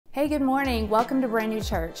Hey, good morning. Welcome to Brand New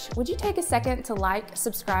Church. Would you take a second to like,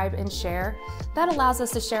 subscribe, and share? That allows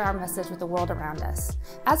us to share our message with the world around us.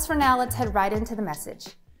 As for now, let's head right into the message.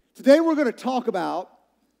 Today we're going to talk about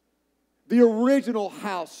the original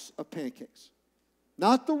house of pancakes.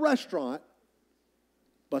 Not the restaurant,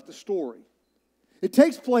 but the story. It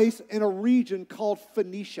takes place in a region called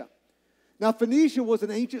Phoenicia. Now, Phoenicia was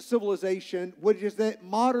an ancient civilization, which is that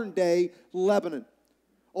modern-day Lebanon,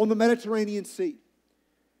 on the Mediterranean Sea.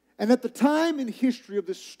 And at the time in history of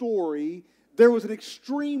this story, there was an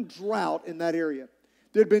extreme drought in that area.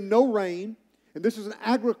 There had been no rain, and this is an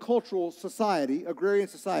agricultural society, agrarian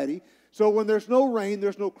society. So when there's no rain,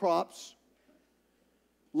 there's no crops.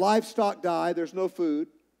 Livestock die, there's no food.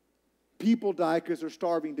 People die because they're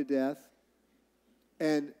starving to death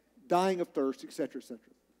and dying of thirst, etc., etc.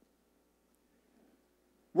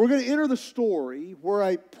 We're going to enter the story where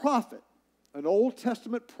a prophet, an Old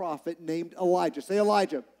Testament prophet named Elijah. Say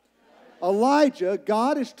Elijah. Elijah,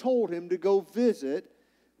 God has told him to go visit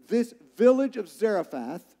this village of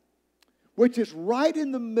Zarephath, which is right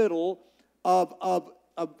in the middle of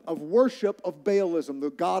worship of Baalism,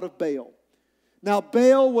 the god of Baal. Now,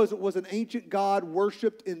 Baal was an ancient god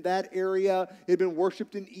worshipped in that area. It had been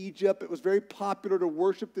worshipped in Egypt. It was very popular to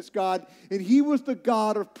worship this god, and he was the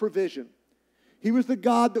god of provision. He was the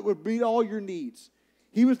God that would meet all your needs.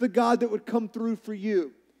 He was the God that would come through for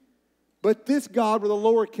you. But this God with a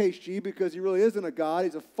lowercase g, because he really isn't a God,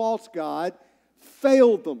 he's a false God,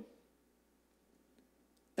 failed them.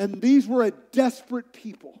 And these were a desperate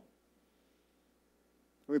people.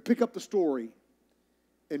 We pick up the story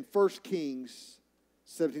in 1 Kings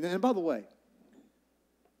 17. And by the way,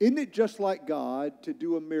 isn't it just like God to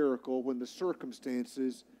do a miracle when the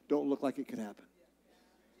circumstances don't look like it could happen?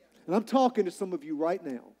 And I'm talking to some of you right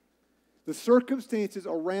now. The circumstances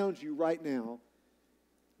around you right now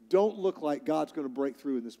don't look like God's going to break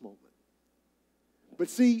through in this moment. But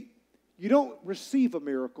see, you don't receive a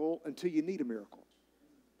miracle until you need a miracle.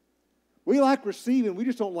 We like receiving, we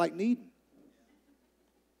just don't like needing.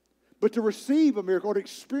 But to receive a miracle or to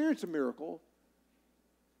experience a miracle,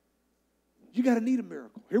 you got to need a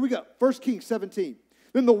miracle. Here we go. 1 Kings 17.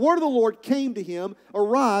 Then the word of the Lord came to him,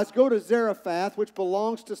 "Arise, go to Zarephath, which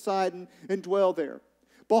belongs to Sidon, and dwell there.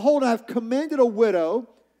 Behold, I have commanded a widow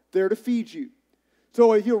there to feed you."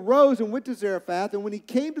 So he arose and went to Zarephath, and when he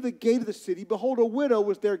came to the gate of the city, behold, a widow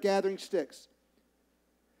was there gathering sticks.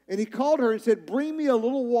 And he called her and said, "Bring me a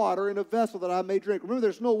little water in a vessel that I may drink." Remember,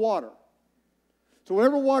 there's no water. So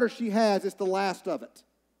whatever water she has, it's the last of it.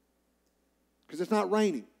 Because it's not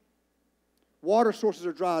raining. Water sources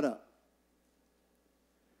are dried up.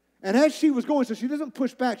 And as she was going, so she doesn't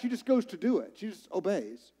push back, she just goes to do it. She just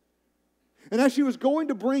obeys. And as she was going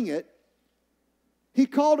to bring it, he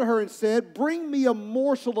called to her and said, "Bring me a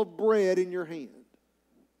morsel of bread in your hand."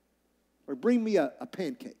 Or bring me a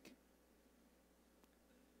pancake.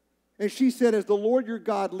 And she said, "As the Lord your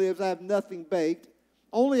God lives, I have nothing baked,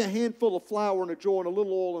 only a handful of flour in a jar and a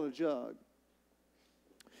little oil in a jug.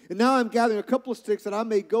 And now I'm gathering a couple of sticks that I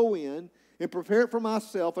may go in and prepare it for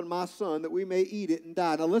myself and my son, that we may eat it and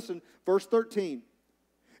die." Now listen, verse 13.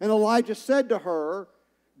 And Elijah said to her,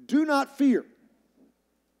 "Do not fear.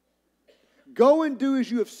 Go and do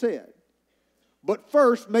as you have said. But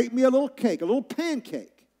first make me a little cake, a little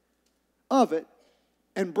pancake of it,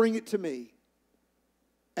 and bring it to me.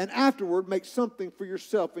 And afterward make something for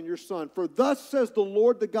yourself and your son. For thus says the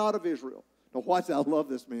Lord, the God of Israel." Now watch that, I love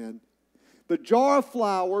this, man. "The jar of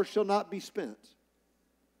flour shall not be spent,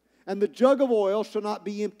 and the jug of oil shall not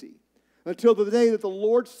be empty, until the day that the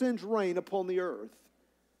Lord sends rain upon the earth."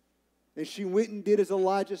 And she went and did as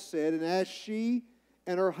Elijah said, and as she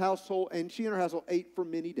and her household ate for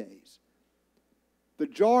many days. The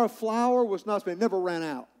jar of flour was not spent, it never ran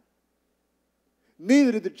out.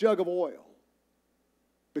 Neither did the jug of oil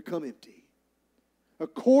become empty,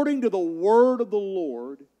 according to the word of the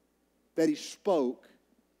Lord that he spoke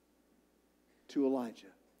to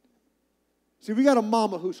Elijah. See, we got a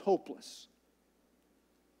mama who's hopeless.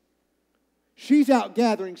 She's out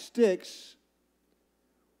gathering sticks,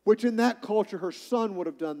 which in that culture her son would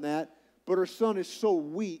have done that. But her son is so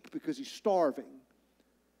weak because he's starving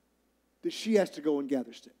that she has to go and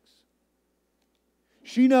gather sticks.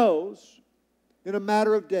 She knows in a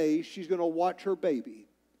matter of days she's going to watch her baby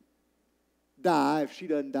die if she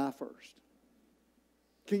doesn't die first.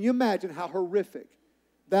 Can you imagine how horrific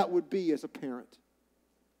that would be as a parent?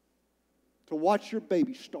 To watch your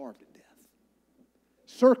baby starve to death.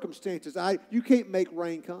 Circumstances, you can't make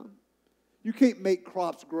rain come. You can't make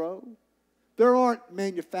crops grow. There aren't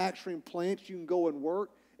manufacturing plants you can go and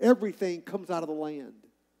work. Everything comes out of the land.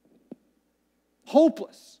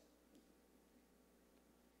 Hopeless.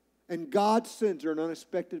 And God sends her an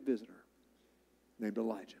unexpected visitor named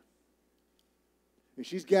Elijah. And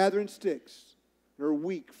she's gathering sticks in her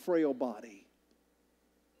weak, frail body.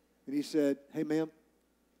 And he said, hey, ma'am,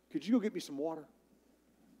 could you go get me some water?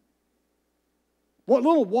 What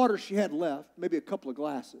little water she had left, maybe a couple of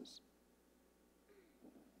glasses,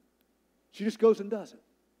 she just goes and does it.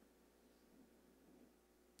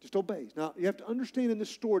 Just obeys. Now, you have to understand in this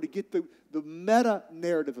story to get the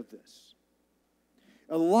meta-narrative of this.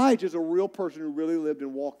 Elijah is a real person who really lived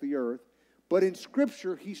and walked the earth, but in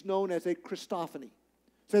Scripture, he's known as a Christophany.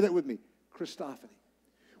 Say that with me, Christophany.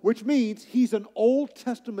 Which means he's an Old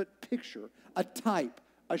Testament picture, a type,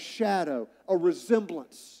 a shadow, a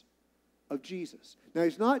resemblance of Jesus. Now,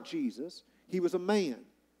 he's not Jesus. He was a man.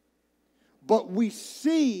 But we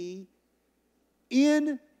see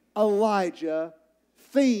in Elijah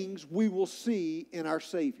things we will see in our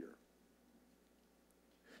Savior.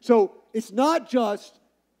 So, it's not just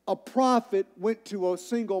a prophet went to a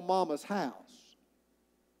single mama's house.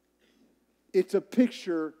 It's a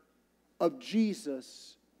picture of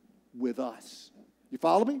Jesus with us. You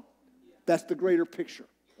follow me? That's the greater picture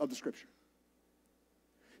of the Scripture.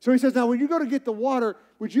 So he says, now when you go to get the water,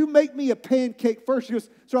 would you make me a pancake first? He goes,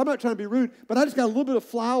 so I'm not trying to be rude, but I just got a little bit of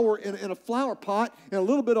flour in a flour pot and a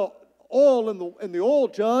little bit of oil in the oil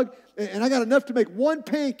jug, and I got enough to make one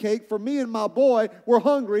pancake for me and my boy. We're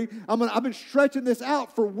hungry. I've been stretching this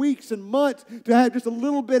out for weeks and months to have just a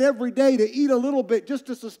little bit every day, to eat a little bit just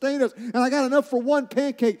to sustain us, and I got enough for one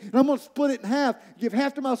pancake, and I'm going to split it in half, give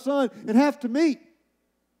half to my son and half to me.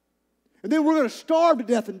 And then we're going to starve to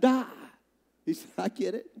death and die. He said, I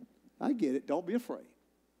get it. I get it. Don't be afraid.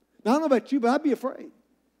 Now, I don't know about you, but I'd be afraid.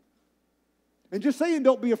 And just saying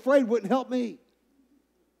don't be afraid wouldn't help me.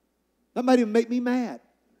 That might even make me mad.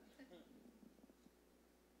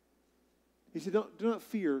 He said, do not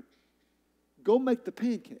fear. Go make the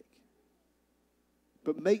pancake.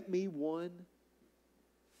 But make me one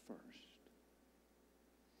first.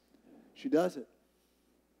 She does it.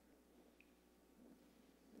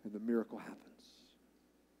 And the miracle happens.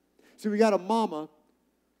 See, we got a mama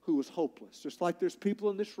who was hopeless. Just like there's people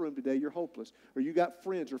in this room today, you're hopeless. Or you got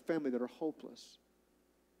friends or family that are hopeless.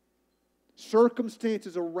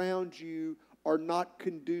 Circumstances around you are not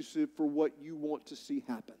conducive for what you want to see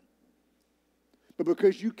happen. But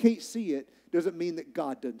because you can't see it, doesn't mean that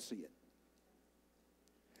God doesn't see it.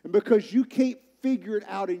 And because you can't figure it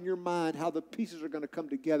out in your mind how the pieces are going to come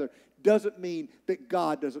together, doesn't mean that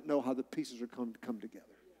God doesn't know how the pieces are going to come together.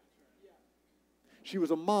 She was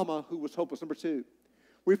a mama who was hopeless. Number two,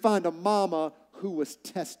 we find a mama who was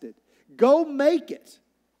tested. Go make it.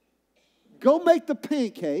 Go make the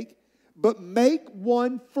pancake, but make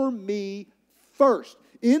one for me first.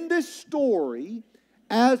 In this story,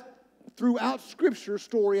 as throughout Scripture,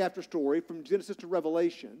 story after story, from Genesis to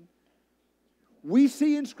Revelation, we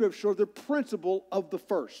see in Scripture the principle of the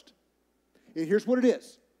first. And here's what it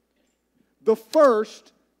is. The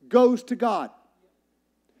first goes to God.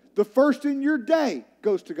 The first in your day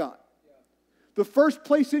goes to God. The first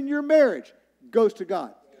place in your marriage goes to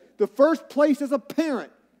God. The first place as a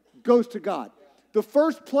parent goes to God. The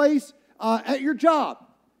first place at your job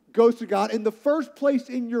goes to God. And the first place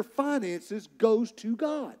in your finances goes to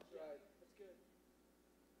God.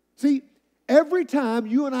 See, every time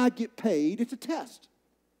you and I get paid, it's a test.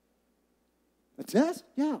 A test?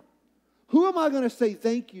 Yeah. Who am I going to say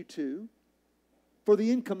thank you to for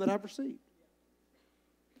the income that I've received?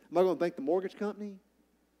 Am I going to thank the mortgage company?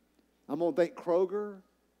 I'm going to thank Kroger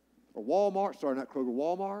or Walmart. Sorry, not Kroger,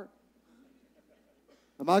 Walmart.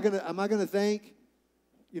 Am I going to thank,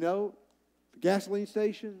 the gasoline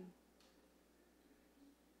station,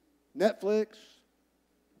 Netflix,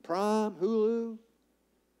 Prime, Hulu?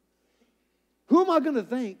 Who am I going to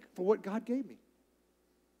thank for what God gave me?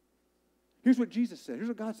 Here's what Jesus said. Here's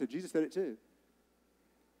what God said. Jesus said it too.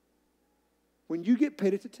 When you get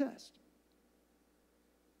paid, it's a test.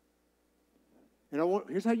 And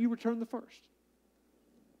here's how you return the first.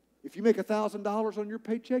 If you make $1,000 on your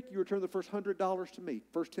paycheck, you return the first $100 to me,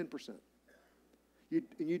 first 10%.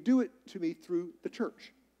 And you do it to me through the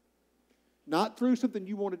church. Not through something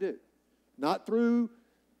you want to do. Not through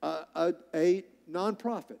a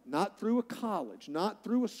nonprofit. Not through a college. Not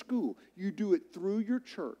through a school. You do it through your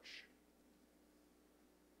church.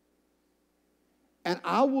 And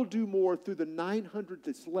I will do more through the 900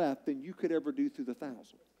 that's left than you could ever do through the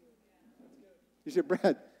 1,000. You said,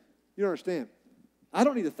 Brad, you don't understand. I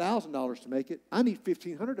don't need $1,000 to make it. I need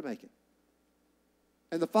 $1,500 to make it.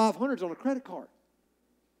 And the $500 is on a credit card.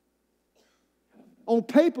 On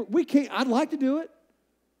paper, we can't. I'd like to do it.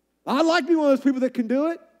 I'd like to be one of those people that can do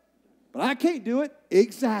it, but I can't do it.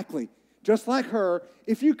 Exactly. just like her.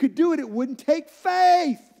 If you could do it, it wouldn't take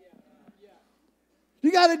faith.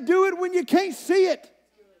 You got to do it when you can't see it.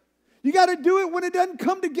 You got to do it when it doesn't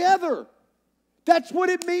come together. That's what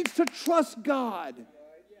it means to trust God.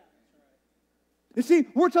 You see,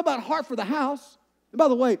 we're talking about heart for the house. And by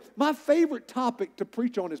the way, my favorite topic to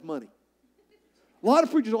preach on is money. A lot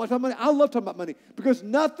of preachers don't like talking about money. I love talking about money because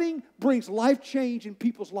nothing brings life change in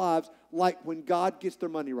people's lives like when God gets their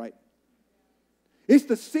money right. It's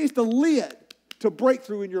the lid to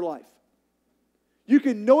breakthrough in your life. You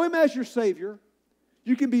can know Him as your Savior.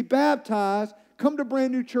 You can be baptized, come to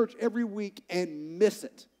Brand New Church every week and miss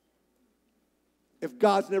it. If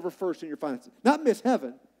God's never first in your finances. Not miss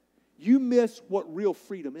heaven. You miss what real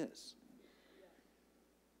freedom is.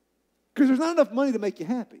 Because there's not enough money to make you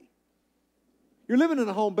happy. You're living in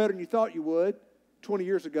a home better than you thought you would 20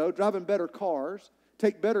 years ago, driving better cars,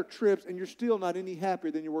 take better trips, and you're still not any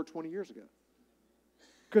happier than you were 20 years ago.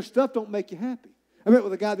 Because stuff don't make you happy. I met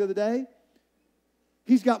with a guy the other day.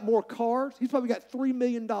 He's got more cars. He's probably got $3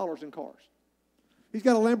 million in cars. He's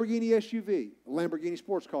got a Lamborghini SUV, a Lamborghini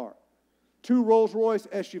sports car, 2 Rolls-Royce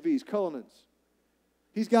SUVs, Cullinans.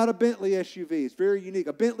 He's got a Bentley SUV. It's very unique.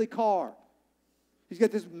 A Bentley car. He's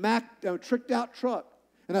got this Mack tricked out truck.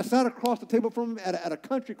 And I sat across the table from him at a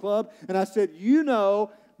country club, and I said, you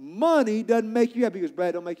know, money doesn't make you happy. He goes,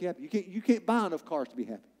 Brad, don't make you happy. You can't buy enough cars to be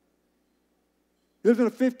happy. He lives in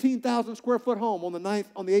a 15,000 square foot home on the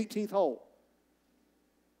 18th hole.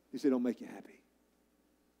 He said, don't make you happy.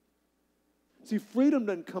 See, freedom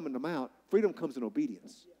doesn't come in the mount. Freedom comes in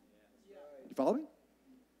obedience. You follow me?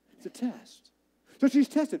 It's a test. So she's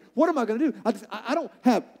tested. What am I going to do? I don't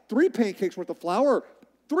have 3 pancakes worth of flour,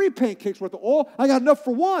 3 pancakes worth of oil. I got enough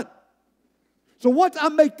for 1. So once I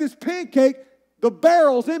make this pancake, the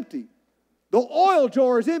barrel's empty. The oil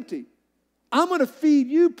jar is empty. I'm going to feed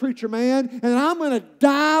you, preacher man, and I'm going to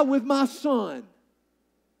die with my son.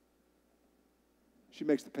 She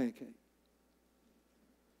makes the pancake.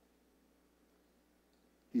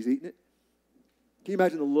 He's eating it. Can you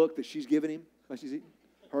imagine the look that she's giving him while she's eating?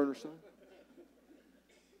 Her and her son.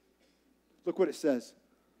 Look what it says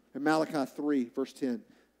in Malachi 3, verse 10.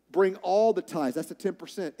 Bring all the tithes, that's the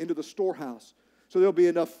 10%, into the storehouse, so there'll be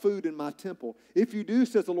enough food in my temple. If you do,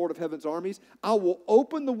 says the Lord of heaven's armies, I will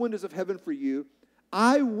open the windows of heaven for you.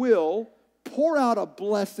 I will pour out a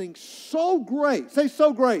blessing so great. Say,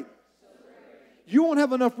 so great. You won't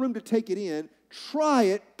have enough room to take it in. Try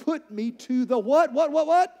it. Put me to the what?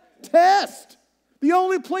 Test. The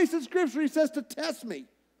only place in Scripture He says to test me.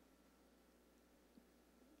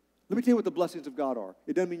 Let me tell you what the blessings of God are.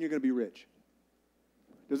 It doesn't mean you're going to be rich.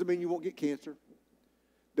 Doesn't mean you won't get cancer.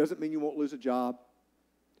 Doesn't mean you won't lose a job.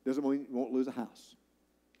 Doesn't mean you won't lose a house.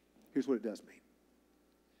 Here's what it does mean.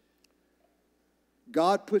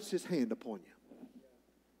 God puts His hand upon you.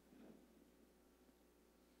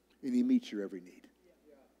 And He meets your every need.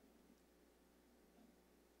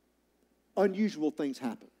 Unusual things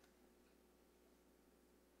happen.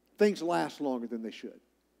 Things last longer than they should.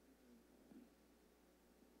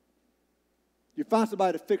 You find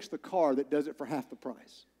somebody to fix the car that does it for half the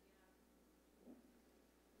price.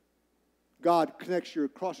 God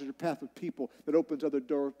crosses your path with people that opens other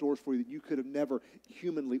doors for you that you could have never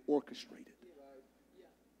humanly orchestrated.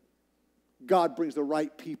 God brings the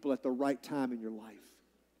right people at the right time in your life.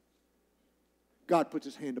 God puts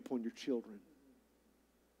His hand upon your children.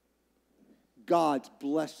 God's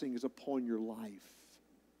blessing is upon your life.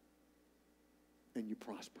 And you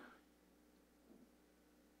prosper.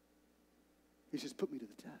 He says, put me to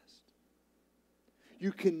the test.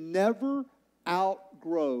 You can never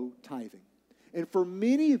outgrow tithing. And for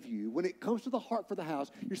many of you, when it comes to the heart for the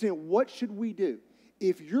house, you're saying, what should we do?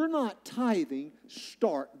 If you're not tithing,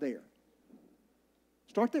 start there.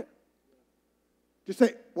 Start there. Just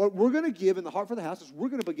say, what we're going to give in the heart for the house is we're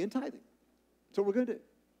going to begin tithing. That's what we're going to do.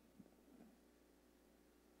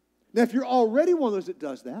 Now, if you're already one of those that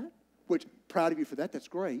does that, which proud of you for that, that's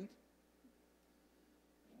great.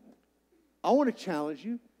 I want to challenge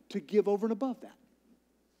you to give over and above that.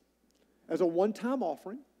 As a one-time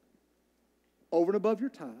offering, over and above your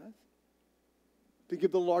tithe, to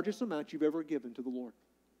give the largest amount you've ever given to the Lord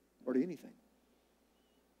or to anything.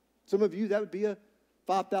 Some of you, that would be a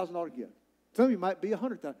 $5,000 gift. Some of you might be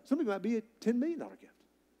 $100,000. Some of you might be a $10 million gift.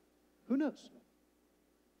 Who knows?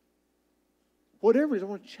 Whatever it is, I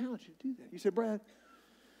want to challenge you to do that. You say, Brad,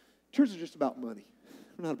 church is just about money.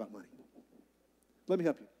 We're not about money. Let me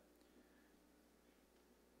help you.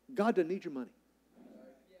 God doesn't need your money.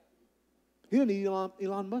 He doesn't need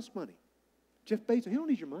Elon Musk's money. Jeff Bezos, he don't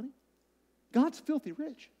need your money. God's filthy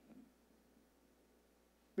rich.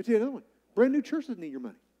 Let me tell you another one. Brand New Church doesn't need your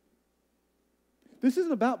money. This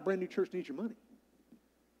isn't about brand new church needs your money.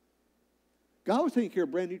 God was taking care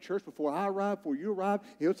of brand new church before I arrived, before you arrived.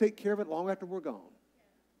 He'll take care of it long after we're gone.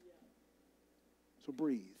 So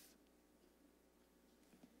breathe.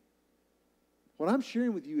 What I'm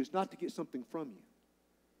sharing with you is not to get something from you.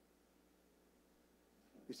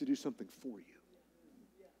 It's to do something for you.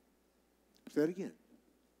 Say that again.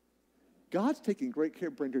 God's taking great care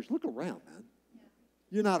of brand new church. Look around, man.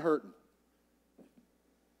 You're not hurting.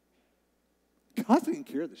 God's taking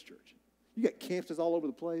care of this church. You got campuses all over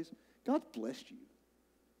the place. God's blessed you.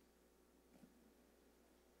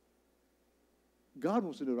 God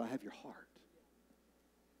wants to know that I have your heart.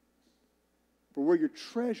 For where your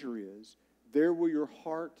treasure is, there will your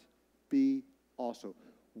heart be also.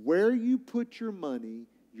 Where you put your money,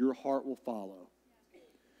 your heart will follow.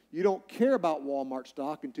 You don't care about Walmart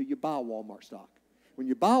stock until you buy Walmart stock. When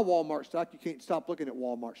you buy Walmart stock, you can't stop looking at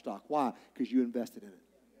Walmart stock. Why? Because you invested in it.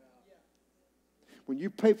 When you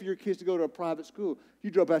pay for your kids to go to a private school,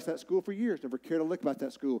 you drove past that school for years, never cared a lick about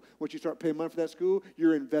that school. Once you start paying money for that school,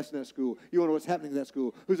 you're investing in that school. You want to know what's happening in that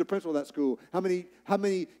school. Who's the principal of that school? How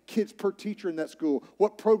many kids per teacher in that school?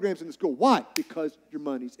 What programs in the school? Why? Because your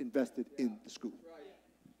money's invested in the school.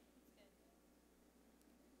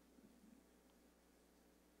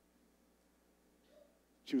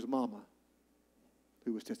 She was a mama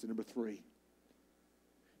who was tested number 3.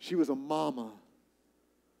 She was a mama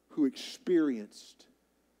who experienced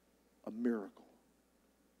a miracle.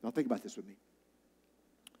 Now think about this with me.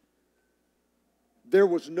 There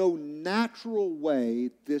was no natural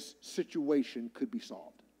way this situation could be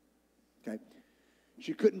solved. Okay?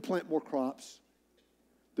 She couldn't plant more crops.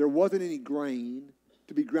 There wasn't any grain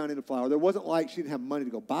to be ground into flour. There wasn't like she didn't have money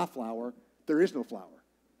to go buy flour. There is no flour.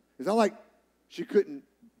 It's not like she couldn't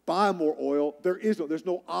buy more oil. There's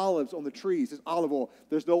no olives on the trees. There's olive oil.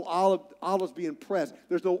 There's no olives being pressed.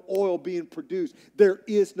 There's no oil being produced. There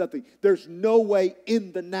is nothing. There's no way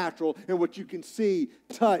in the natural in what you can see,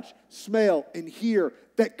 touch, smell, and hear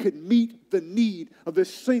that could meet the need of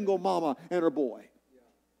this single mama and her boy.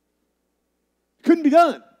 Couldn't be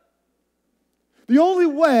done. The only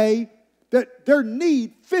way that their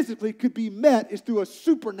need physically could be met is through a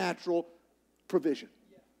supernatural provision.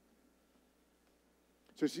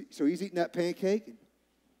 So he's eating that pancake, and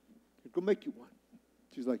go make you one.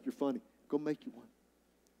 She's like, you're funny. Go make you one.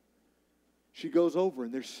 She goes over,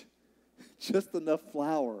 and there's just enough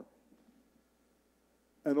flour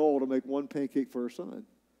and oil to make one pancake for her son.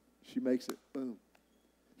 She makes it. Boom.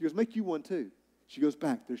 He goes, make you one too. She goes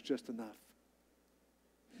back. There's just enough.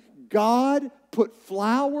 God put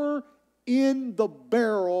flour in the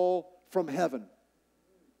barrel from heaven.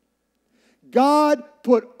 God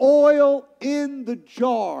put oil in the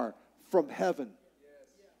jar from heaven.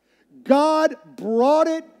 God brought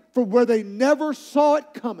it from where they never saw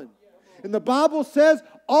it coming. And the Bible says,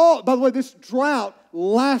 by the way, this drought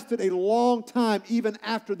lasted a long time even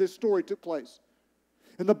after this story took place.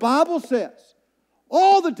 And the Bible says,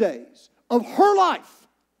 all the days of her life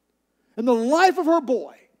and the life of her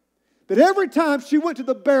boy, that every time she went to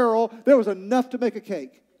the barrel, there was enough to make a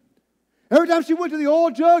cake. Every time she went to the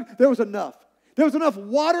oil jug, there was enough. There was enough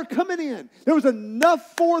water coming in. There was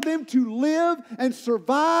enough for them to live and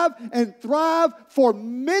survive and thrive for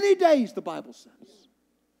many days, the Bible says.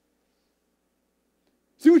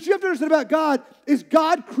 See, what you have to understand about God is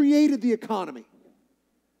God created the economy.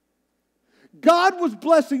 God was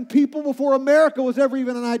blessing people before America was ever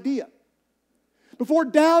even an idea. Before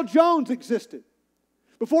Dow Jones existed.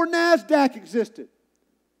 Before NASDAQ existed.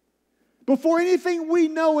 Before anything we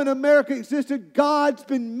know in America existed, God's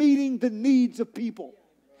been meeting the needs of people.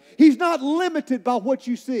 He's not limited by what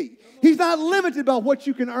you see. He's not limited by what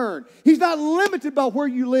you can earn. He's not limited by where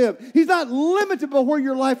you live. He's not limited by where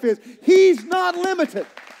your life is. He's not limited.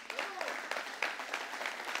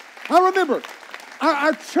 I remember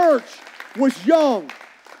our church was young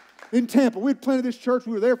in Tampa. We had planted this church.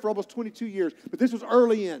 We were there for almost 22 years. But this was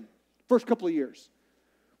early in, first couple of years.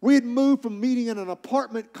 We had moved from meeting in an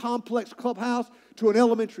apartment complex clubhouse to an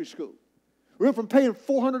elementary school. We went from paying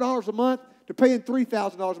 $400 a month to paying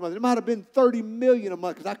 $3,000 a month. It might have been $30 million a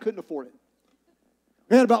month because I couldn't afford it.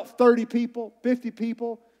 We had about 30 people, 50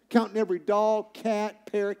 people, counting every dog,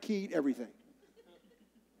 cat, parakeet, everything.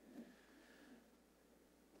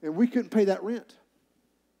 And we couldn't pay that rent.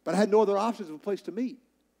 But I had no other options of a place to meet.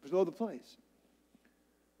 There's no other place.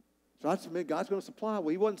 So I said, man, God's going to supply. Well,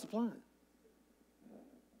 He wasn't supplying.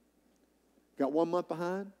 Got 1 month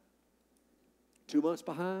behind, 2 months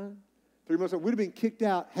behind, 3 months behind. We'd have been kicked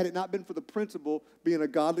out had it not been for the principal being a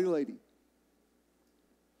godly lady.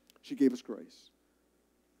 She gave us grace.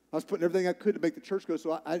 I was putting everything I could to make the church go,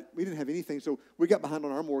 so we didn't have anything. So we got behind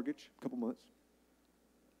on our mortgage a couple months.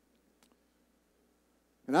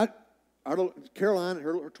 And our little Caroline and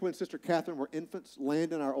her twin sister Catherine were infants.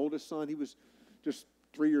 Landon, our oldest son, he was just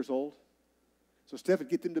 3 years old. So Steph would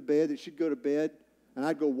get them to bed, and she'd go to bed, and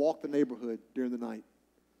I'd go walk the neighborhood during the night,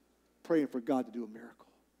 praying for God to do a miracle.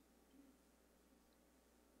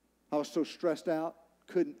 I was so stressed out,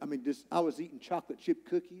 I was eating chocolate chip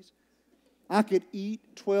cookies. I could eat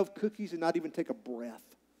 12 cookies and not even take a breath.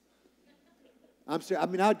 I'm serious.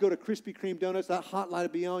 I'd go to Krispy Kreme donuts, that hotline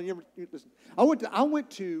would be on. Listen, I went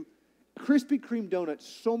to Krispy Kreme donuts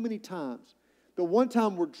so many times. The one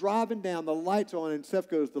time we're driving down, the lights on, and Seth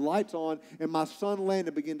goes, the lights on, and my son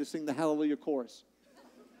Landon began to sing the Hallelujah chorus.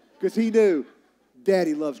 Because he knew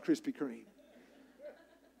Daddy loves Krispy Kreme.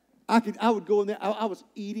 I would go in there. I was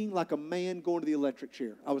eating like a man going to the electric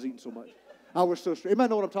chair. I was eating so much. I was so stressed. Anybody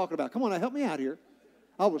know what I'm talking about? Come on, now, help me out here.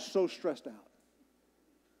 I was so stressed out.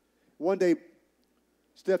 One day,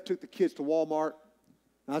 Steph took the kids to Walmart.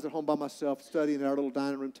 I was at home by myself studying at our little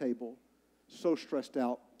dining room table. So stressed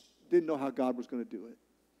out. Didn't know how God was going to do it.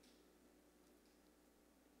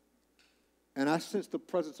 And I sensed the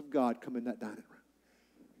presence of God come in that dining room.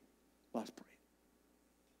 I was praying.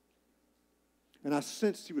 And I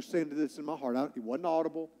sensed he was saying this in my heart. It wasn't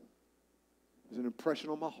audible. It was an impression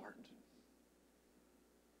on my heart.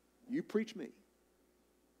 You preach me,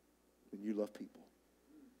 and you love people.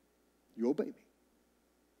 You obey me,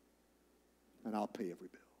 and I'll pay every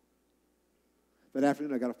bill. That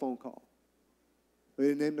afternoon, I got a phone call.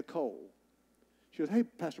 They named Nicole. She goes, hey,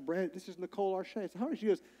 Pastor Brad, this is Nicole Arche. I said, how are you? She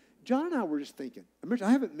goes, John and I were just thinking. I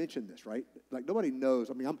haven't mentioned this, right? Like, nobody knows.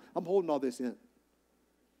 I'm holding all this in.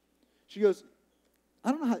 She goes,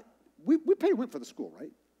 I don't know how, we pay rent for the school,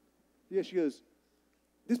 right? Yeah, she goes,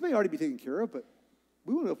 this may already be taken care of, but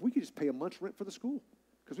we want to know if we could just pay a month's rent for the school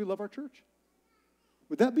because we love our church.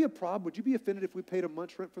 Would that be a problem? Would you be offended if we paid a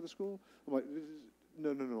month's rent for the school? I'm like, no,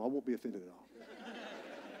 I won't be offended at all.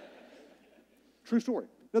 True story.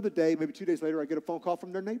 Another day, maybe 2 days later, I get a phone call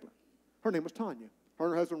from their neighbor. Her name was Tanya. Her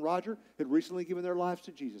and her husband, Roger, had recently given their lives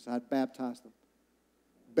to Jesus. I had baptized them.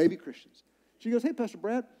 Baby Christians. She goes, hey, Pastor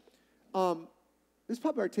Brad, this is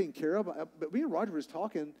probably already taken care of, but me and Roger were just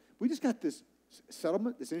talking. We just got this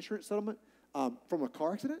settlement, this insurance settlement from a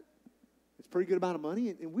car accident. It's a pretty good amount of money,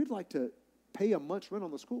 and we'd like to pay a month's rent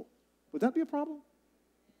on the school. Would that be a problem?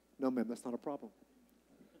 No, ma'am, that's not a problem.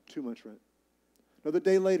 2 months rent. Another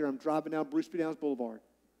day later, I'm driving down Bruce B. Downs Boulevard.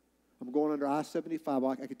 I'm going under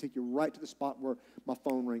I-75. I could take you right to the spot where my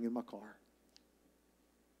phone rang in my car.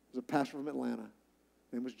 There's a pastor from Atlanta.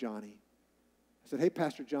 His name was Johnny. I said, hey,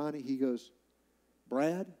 Pastor Johnny. He goes,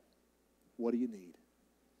 Brad, what do you need?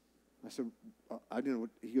 I said, I didn't know what,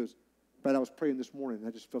 he goes, Brad, I was praying this morning, and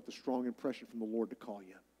I just felt the strong impression from the Lord to call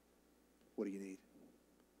you. What do you need?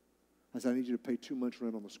 I said, I need you to pay 2 months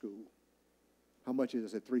rent on the school. How much is it?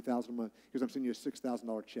 I said, $3,000 a month. Because I'm sending you a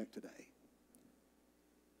 $6,000 check today.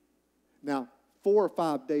 Now, 4 or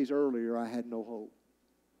 5 days earlier, I had no hope.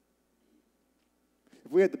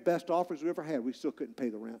 If we had the best offers we ever had, we still couldn't pay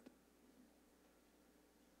the rent.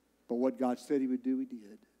 But what God said he would do, he did.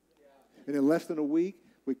 Yeah. And in less than a week,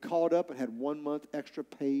 we called up and had 1 month extra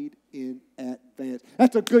paid in advance.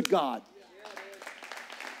 That's a good God.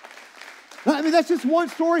 That's just one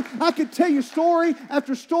story. I could tell you story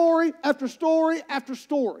after story after story after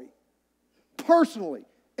story. Personally,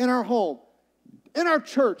 in our home, in our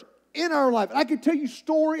church, in our life. I could tell you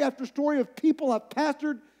story after story of people I've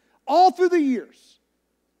pastored all through the years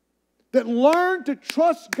that learned to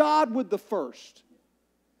trust God with the first.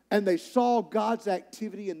 And they saw God's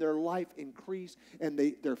activity in their life increase, and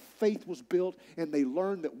their faith was built, and they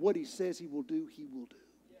learned that what he says he will do, he will do.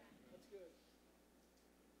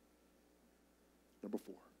 Number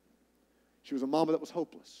 4, she was a mama that was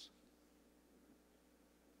hopeless.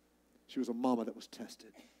 She was a mama that was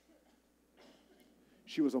tested.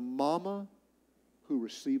 She was a mama who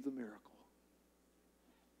received the miracle.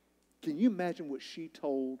 Can you imagine what she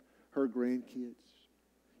told her grandkids?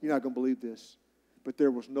 You're not going to believe this, but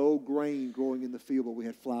there was no grain growing in the field, but we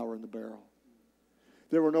had flour in the barrel.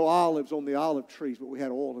 There were no olives on the olive trees, but we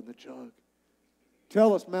had oil in the jug.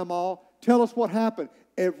 Tell us, Mama, tell us what happened.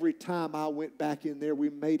 Every time I went back in there, we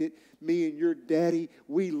made it. Me and your daddy,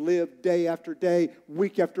 we lived day after day,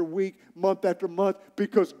 week after week, month after month,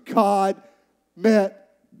 because God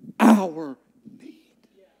met our need.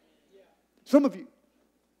 Some of you,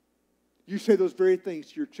 you say those very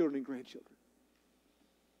things to your children and grandchildren.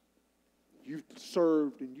 You've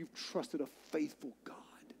served and you've trusted a faithful God.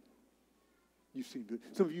 You've seen good.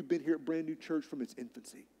 Some of you have been here at Brand New Church from its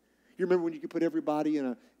infancy. You remember when you could put everybody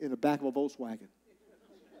in the back of a Volkswagen?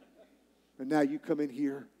 And now you come in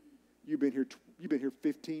here, you've been here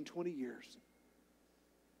 15, 20 years.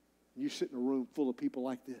 You sit in a room full of people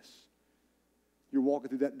like this. You're walking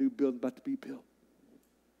through that new building about to be built.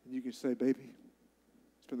 And you can say, baby,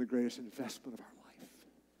 it's been the greatest investment of our life.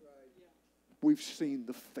 We've seen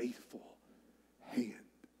the faithful hand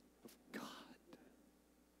of God.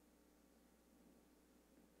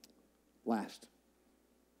 Last,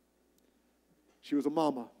 she was a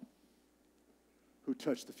mama who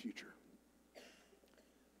touched the future.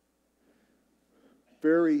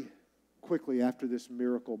 Very quickly after this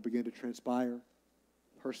miracle began to transpire,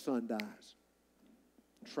 her son dies.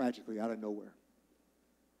 Tragically, out of nowhere.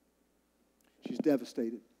 She's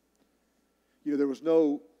devastated. You know, there was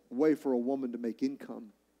no way for a woman to make income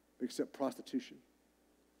except prostitution.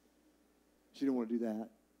 She didn't want to do that.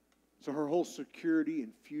 So her whole security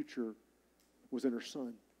and future was in her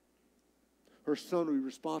son. Her son would be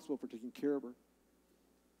responsible for taking care of her.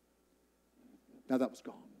 Now that was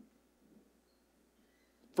gone.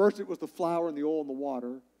 First it was the flour and the oil and the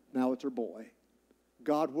water. Now it's her boy.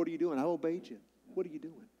 God, what are you doing? I obeyed you. What are you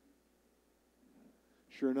doing?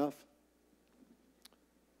 Sure enough,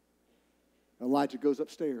 Elijah goes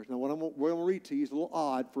upstairs. Now, what we're going to read to you is a little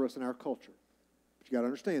odd for us in our culture. But you got to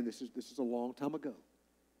understand, this is a long time ago.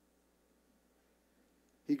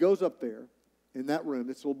 He goes up there in that room.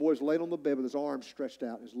 This little boy's laid on the bed with his arms stretched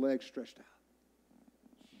out, his legs stretched out.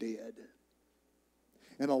 Dead.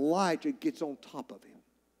 And Elijah gets on top of him.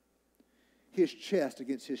 His chest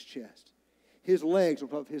against his chest. His legs on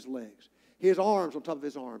top of his legs. His arms on top of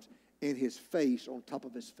his arms. And his face on top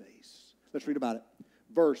of his face. Let's read about it.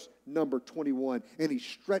 Verse number 21. And he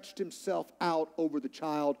stretched himself out over the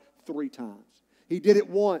child 3 times. He did it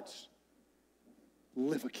once.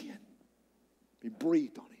 Live again. He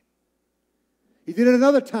breathed on him. He did it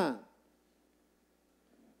another time.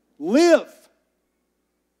 Live.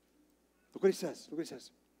 Look what he says. Look what he says.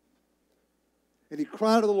 And he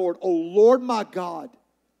cried to the Lord, "O Lord my God,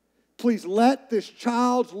 please let this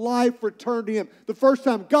child's life return to him." The first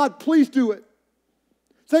time, God, please do it.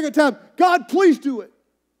 Second time, God, please do it.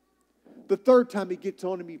 The third time he gets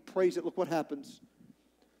on him, he prays it. Look what happens.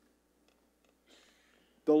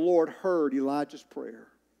 The Lord heard Elijah's prayer,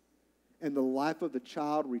 and the life of the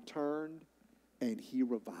child returned, and he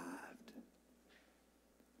revived.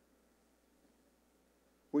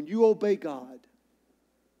 When you obey God,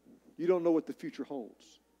 you don't know what the future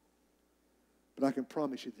holds. But I can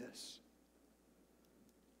promise you this.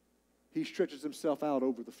 He stretches himself out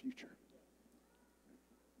over the future.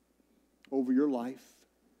 Over your life.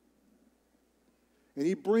 And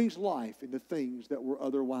he brings life into things that were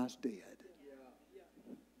otherwise dead.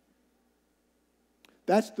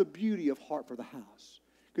 That's the beauty of Heart for the House.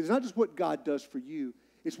 Because it's not just what God does for you,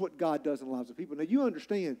 it's what God does in the lives of people. Now you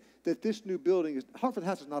understand that this new building Heart for the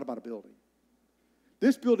House is not about a building.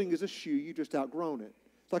 This building is a shoe, you just outgrown it.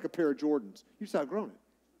 It's like a pair of Jordans. You just outgrown it.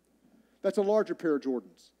 That's a larger pair of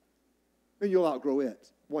Jordans. And you'll outgrow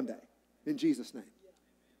it one day, in Jesus' name.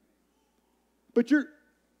 But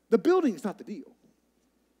the building is not the deal.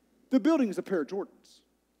 The building is a pair of Jordans.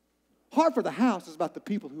 Heart for the House is about the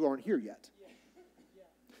people who aren't here yet.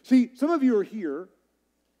 See, some of you are here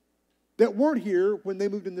that weren't here when they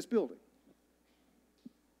moved in this building.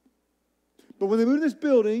 But when they moved in this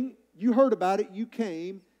building, you heard about it, you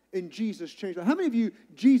came, and Jesus changed it. How many of you,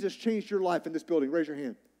 Jesus changed your life in this building? Raise your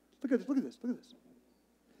hand. Look at this, look at this, look at this.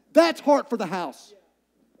 That's Heart for the House.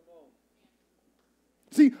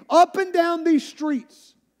 See, up and down these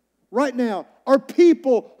streets right now are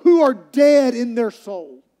people who are dead in their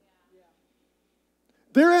soul.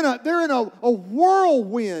 They're in a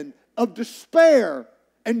whirlwind of despair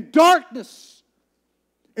and darkness.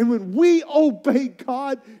 And when we obey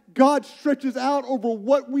God, God stretches out over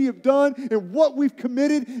what we have done and what we've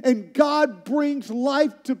committed, and God brings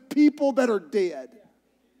life to people that are dead.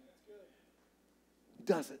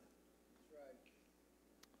 Does it?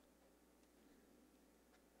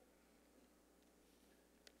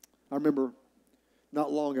 I remember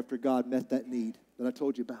not long after God met that need that I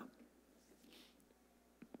told you about.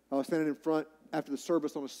 I was standing in front after the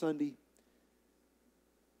service on a Sunday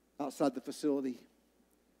outside the facility.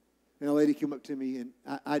 And a lady came up to me, and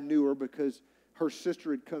I knew her because her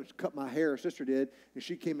sister had come cut my hair. Her sister did, and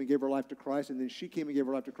she came and gave her life to Christ, and then she came and gave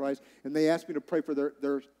her life to Christ. And they asked me to pray for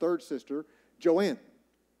their third sister, Joanne.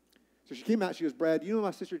 So she came out. She goes, "Brad, you know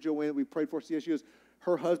my sister Joanne we prayed for?" She goes,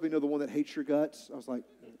 "Her husband, the one that hates your guts." I was like,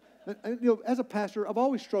 as a pastor, I've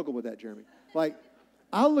always struggled with that, Jeremy. Like,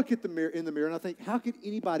 I'll look at in the mirror, and I think, how could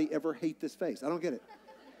anybody ever hate this face? I don't get it.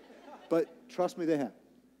 But trust me, they have.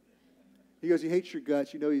 He goes, "He hates your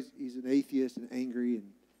guts. You know he's an atheist and angry,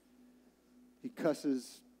 and he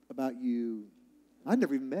cusses about you." I'd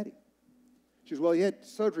never even met him. She goes, well, he had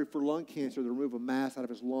surgery for lung cancer to remove a mass out of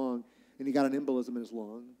his lung, and he got an embolism in his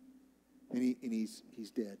lung, and he's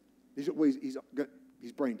dead. He's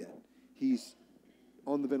brain dead. He's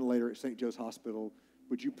on the ventilator at St. Joe's Hospital.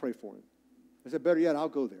 Would you pray for him? I said, better yet, I'll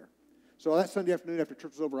go there. So that Sunday afternoon after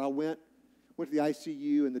church was over, I went to the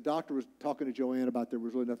ICU, and the doctor was talking to Joanne about there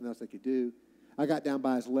was really nothing else they could do. I got down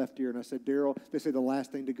by his left ear, and I said, Daryl, they say the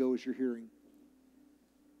last thing to go is your hearing.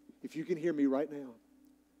 If you can hear me right now,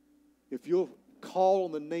 if you'll call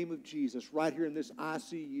on the name of Jesus right here in this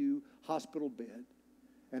ICU hospital bed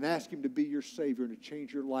and ask him to be your Savior and to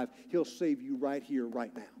change your life, he'll save you right here,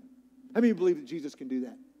 right now. How many of you believe that Jesus can do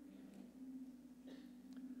that?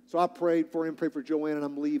 So I prayed for him, prayed for Joanne, and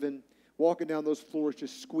I'm leaving, walking down those floors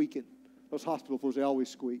just squeaking. Those hospital floors, they always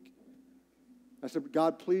squeak. I said,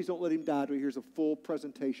 God, please don't let him die until he hears a full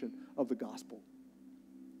presentation of the gospel.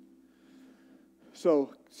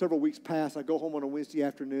 So several weeks pass. I go home on a Wednesday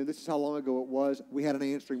afternoon. This is how long ago it was. We had an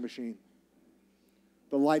answering machine.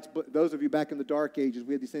 The lights, those of you back in the dark ages,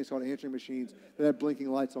 we had these things called answering machines that had blinking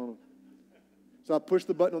lights on them. So I pushed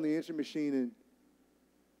the button on the answering machine, and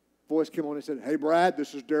a voice came on and said, hey, Brad,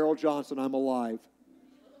 this is Daryl Johnson. I'm alive.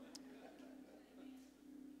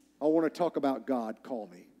 I want to talk about God. Call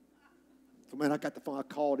me. So, man, I got the phone. I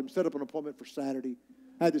called him, set up an appointment for Saturday.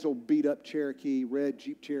 I had this old beat-up Cherokee, red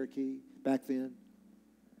Jeep Cherokee back then.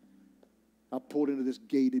 I pulled into this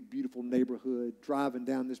gated, beautiful neighborhood, driving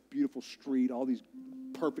down this beautiful street, all these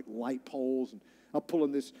perfect light poles. And I pull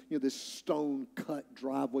in this, this stone-cut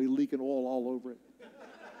driveway, leaking oil all over it.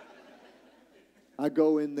 I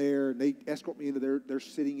go in there, and they escort me into their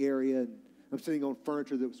sitting area, and I'm sitting on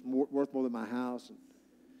furniture that was worth more than my house. And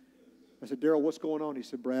I said, Daryl, what's going on? He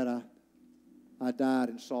said, Brad, I died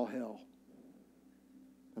and saw hell,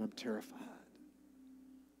 and I'm terrified.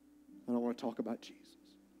 I don't want to talk about Jesus.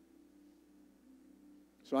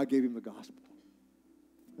 So I gave him the gospel.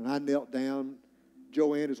 And I knelt down.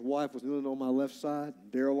 Joanne, his wife, was kneeling on my left side,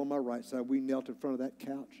 Daryl on my right side. We knelt in front of that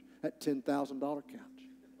couch, that $10,000 couch.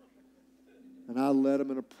 And I led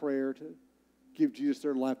them in a prayer to give Jesus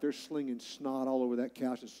their life. They're slinging snot all over that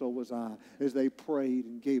couch, and so was I, as they prayed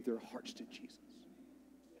and gave their hearts to Jesus.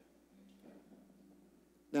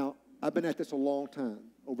 Now, I've been at this a long time,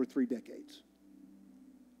 over 3 decades.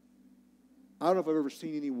 I don't know if I've ever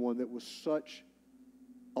seen anyone that was such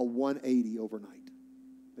a 180 overnight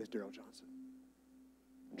as Daryl Johnson.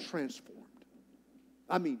 Transformed.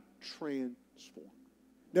 I mean, transformed.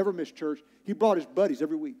 Never missed church. He brought his buddies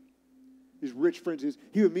every week. His rich friends.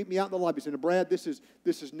 He would meet me out in the lobby saying, Brad, this is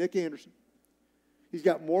Nick Anderson. He's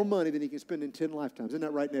got more money than he can spend in 10 lifetimes. Isn't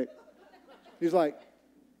that right, Nick? He's like,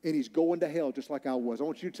 and he's going to hell just like I was. I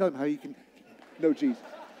want you to tell him how you can know Jesus.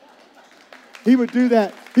 He would do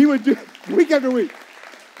that. He would do week after week.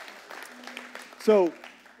 So,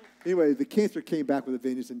 anyway, the cancer came back with a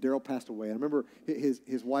vengeance, and Daryl passed away. I remember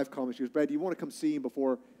his wife called me. She goes, Brad, do you want to come see him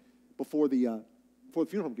before the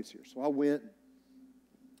funeral home gets here? So I went.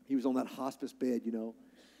 He was on that hospice bed,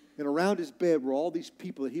 And around his bed were all these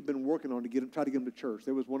people that he'd been working on to try to get him to church.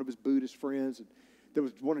 There was one of his Buddhist friends, and there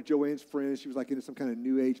was one of Joanne's friends. She was like into some kind of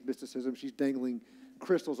New Age mysticism. She's dangling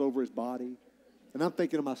crystals over his body. And I'm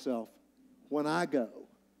thinking to myself, when I go,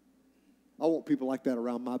 I want people like that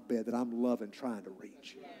around my bed that I'm loving, trying to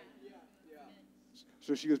reach.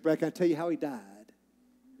 So she goes, Brad, can I tell you how he died?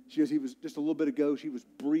 She goes, he was just a little bit ago, he was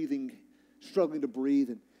breathing, struggling to breathe,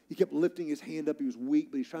 and he kept lifting his hand up. He was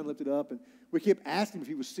weak, but he's trying to lift it up. And we kept asking him if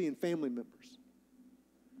he was seeing family members.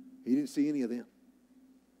 He didn't see any of them.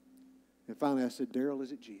 And finally I said, Daryl,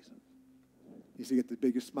 is it Jesus? He said, he got the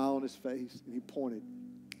biggest smile on his face, and he pointed.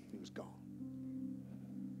 He was gone.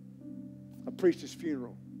 I preached his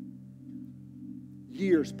funeral.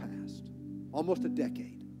 Years passed, almost a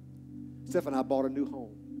decade. Steph and I bought a new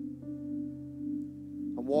home.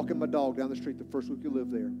 I'm walking my dog down the street the first week we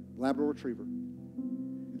lived there, Labrador Retriever.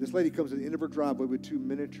 This lady comes at the end of her driveway with 2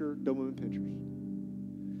 miniature Doberman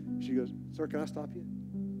pinschers. She goes, sir, can I stop you?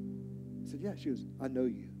 I said, yeah. She goes, I know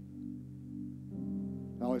you.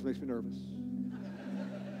 That always makes me nervous.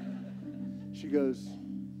 She goes,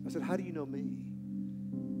 I said, how do you know me?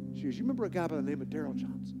 She goes, you remember a guy by the name of Daryl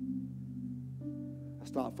Johnson? I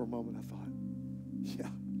stopped for a moment. I thought, yeah,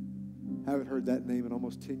 I haven't heard that name in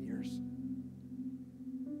almost 10 years.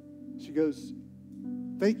 She goes,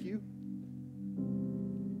 thank you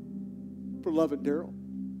for loving Daryl.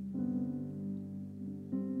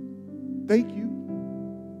 Thank you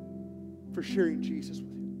for sharing Jesus with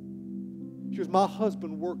him. She goes, my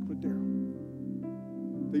husband worked with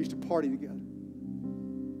Daryl. They used to party together.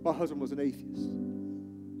 My husband was an atheist.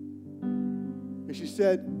 And she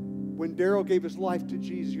said, When Daryl gave his life to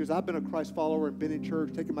Jesus, he goes, I've been a Christ follower and been in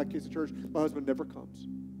church, taking my kids to church. My husband never comes.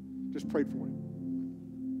 Just prayed for him.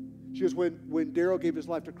 She goes, when Daryl gave his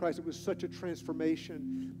life to Christ, it was such a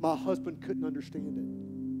transformation. My husband couldn't understand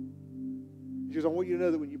it. She goes, I want you to know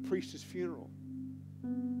that when you preached his funeral,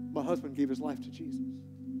 my husband gave his life to Jesus.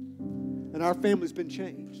 And our family's been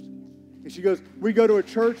changed. And she goes, we go to a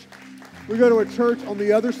church on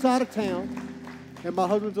the other side of town, and my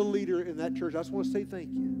husband's a leader in that church. I just want to say thank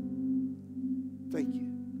you. Thank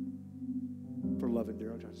you for loving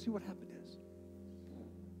Daryl Johnson. See what happened is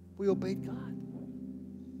we obeyed God.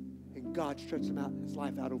 And God stretched his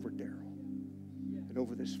life out over Daryl and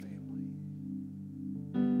over this family.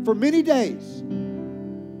 For many days,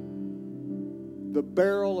 the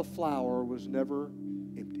barrel of flour was never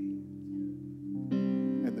empty.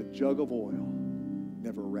 And the jug of oil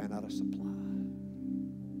never ran out of supply.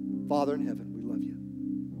 Father in heaven, we love you.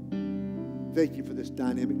 Thank you for this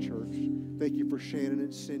dynamic church. Thank you for Shannon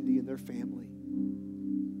and Cindy and their family.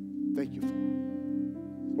 Thank you for them.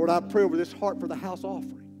 Lord, I pray over this heart for the house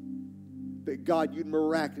offering that, God, you'd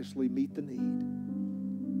miraculously meet the need.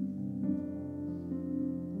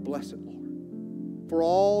 Bless it, Lord. For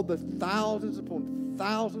all the thousands upon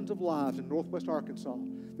thousands of lives in Northwest Arkansas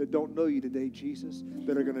that don't know you today, Jesus,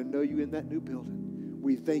 that are going to know you in that new building,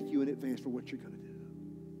 we thank you in advance for what you're going to do.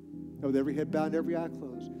 Now, with every head bowed and every eye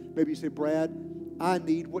closed, maybe you say, Brad, I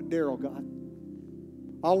need what Daryl got.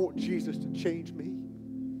 I want Jesus to change me,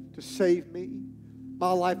 to save me.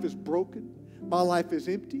 My life is broken. My life is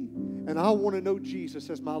empty. And I want to know Jesus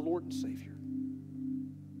as my Lord and Savior.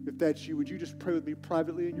 If that's you, would you just pray with me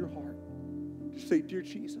privately in your heart? Just say, Dear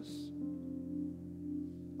Jesus,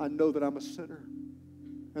 I know that I'm a sinner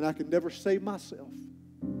and I can never save myself.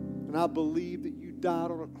 And I believe that you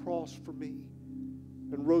died on a cross for me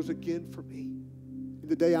and rose again for me. And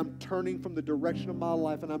today I'm turning from the direction of my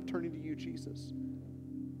life and I'm turning to you, Jesus.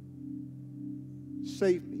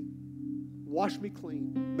 Save me. Wash me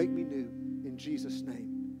clean. Make me new. In Jesus'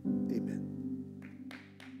 name, amen.